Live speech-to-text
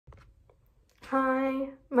Hi,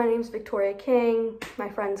 my name's Victoria King. My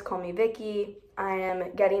friends call me Vicky. I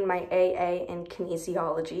am getting my AA in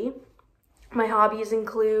kinesiology. My hobbies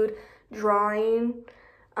include drawing,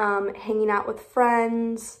 hanging out with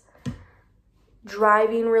friends,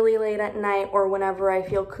 driving really late at night or whenever I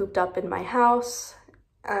feel cooped up in my house.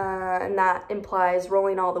 And that implies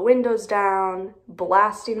rolling all the windows down,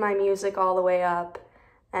 blasting my music all the way up,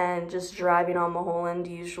 and just driving on Mulholland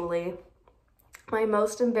usually. My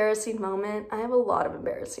most embarrassing moment, I have a lot of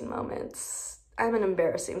embarrassing moments. I'm an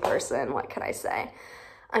embarrassing person, what can I say?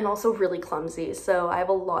 I'm also really clumsy, so I have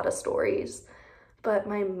a lot of stories. But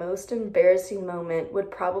my most embarrassing moment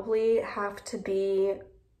would probably have to be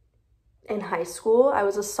in high school. I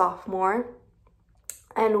was a sophomore,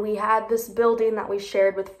 and we had this building that we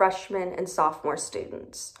shared with freshmen and sophomore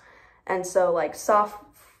students. And so like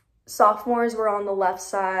sophomores were on the left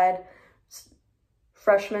side,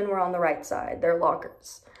 freshmen were on the right side, their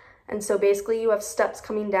lockers. And so basically you have steps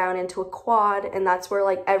coming down into a quad, and that's where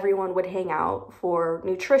like everyone would hang out for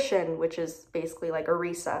nutrition, which is basically like a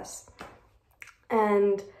recess.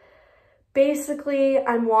 And basically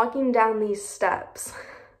I'm walking down these steps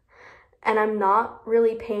and I'm not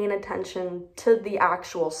really paying attention to the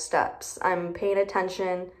actual steps. I'm paying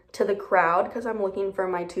attention to the crowd because I'm looking for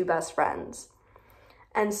my two best friends.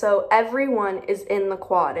 And so everyone is in the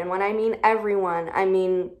quad. And when I mean everyone, I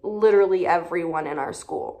mean literally everyone in our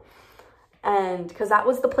school. And because that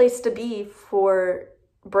was the place to be for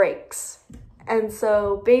breaks. And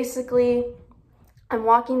so basically, I'm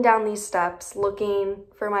walking down these steps looking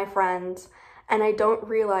for my friends, and I don't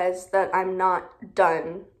realize that I'm not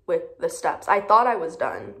done with the steps. I thought I was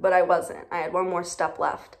done, but I wasn't. I had one more step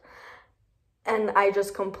left. And I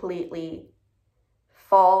just completely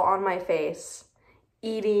fall on my face,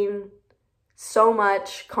 eating so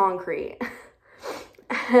much concrete.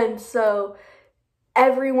 And so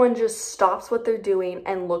everyone just stops what they're doing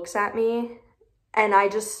and looks at me. And I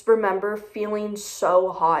just remember feeling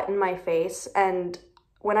so hot in my face. And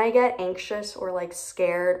when I get anxious or like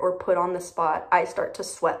scared or put on the spot, I start to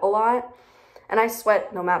sweat a lot. And I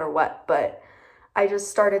sweat no matter what, but I just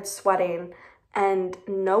started sweating and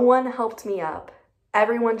no one helped me up.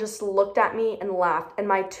 Everyone just looked at me and laughed, and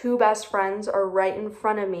my two best friends are right in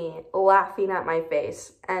front of me laughing at my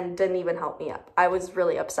face and didn't even help me up. I was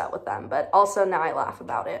really upset with them, but also now I laugh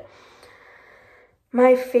about it.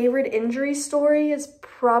 My favorite injury story is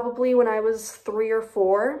probably when I was 3 or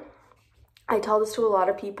 4. I tell this to a lot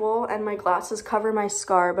of people, and my glasses cover my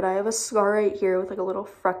scar, but I have a scar right here with like a little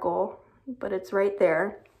freckle, but it's right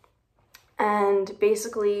there. And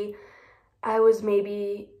basically, I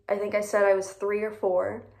think I said I was 3 or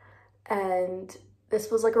 4, and this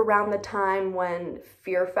was like around the time when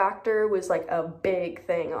Fear Factor was like a big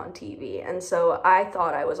thing on TV, and so I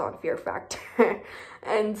thought I was on Fear Factor.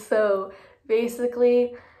 And so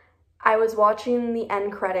basically I was watching the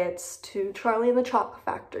end credits to Charlie and the Chocolate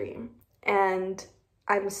Factory, and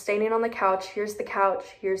I'm standing on the couch. Here's the couch,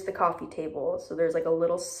 here's the coffee table, so there's like a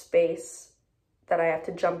little space that I have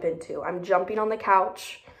to jump into. I'm jumping on the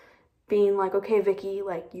couch, being like, okay, Vicky,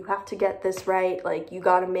 like, you have to get this right. Like, you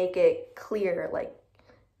gotta make it clear, like,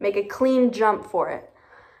 make a clean jump for it.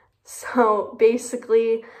 So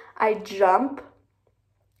basically, I jump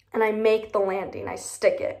and I make the landing. I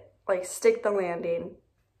stick the landing,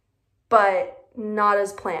 but not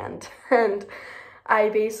as planned. And I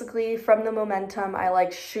basically, from the momentum, I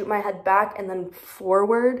like shoot my head back and then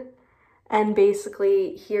forward. And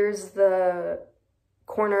basically, here's the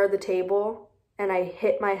corner of the table, and I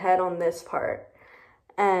hit my head on this part,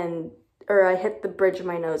 or I hit the bridge of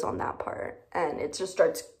my nose on that part, and it just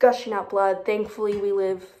starts gushing out blood. Thankfully, we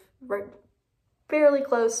live fairly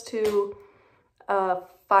close to a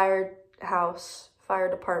fire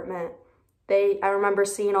department. I remember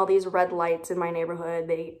seeing all these red lights in my neighborhood.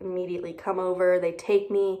 They immediately come over, they take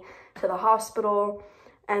me to the hospital,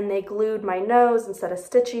 and they glued my nose instead of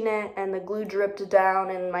stitching it, and the glue dripped down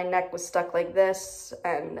and my neck was stuck like this,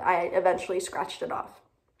 and I eventually scratched it off.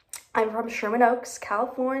 I'm from Sherman Oaks,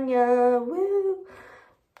 California, woo!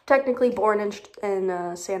 Technically born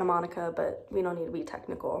in Santa Monica, but we don't need to be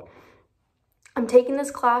technical. I'm taking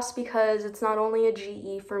this class because it's not only a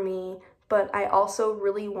GE for me, but I also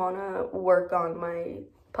really want to work on my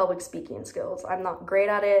public speaking skills. I'm not great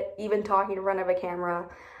at it, even talking in front of a camera.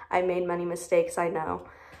 I made many mistakes, I know.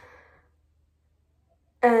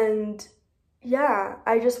 And yeah,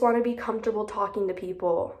 I just want to be comfortable talking to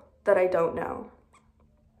people that I don't know.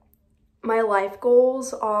 My life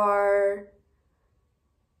goals are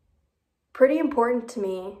pretty important to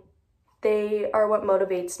me. They are what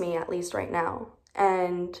motivates me, at least right now.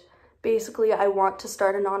 And basically, I want to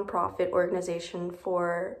start a nonprofit organization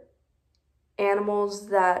for animals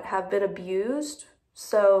that have been abused.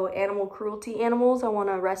 So animal cruelty animals, I want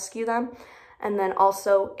to rescue them. And then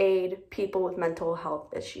also aid people with mental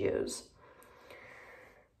health issues.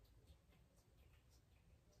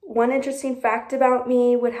 One interesting fact about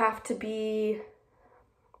me would have to be,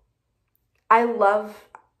 I love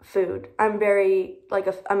food. I'm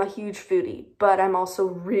I'm a huge foodie, but I'm also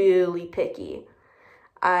really picky.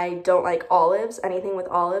 I don't like olives, anything with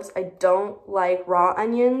olives. I don't like raw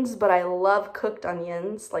onions, but I love cooked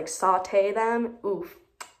onions, like saute them. Oof,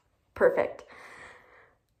 perfect.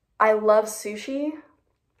 I love sushi,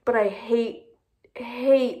 but I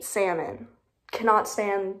hate salmon. Cannot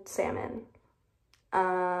stand salmon.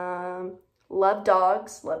 Love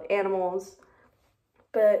dogs, love animals,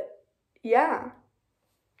 but yeah,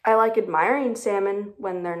 I like admiring salmon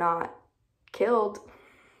when they're not killed,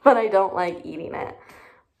 but I don't like eating it.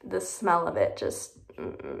 The smell of it just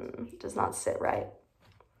does not sit right.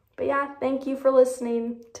 But yeah, thank you for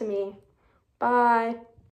listening to me. Bye.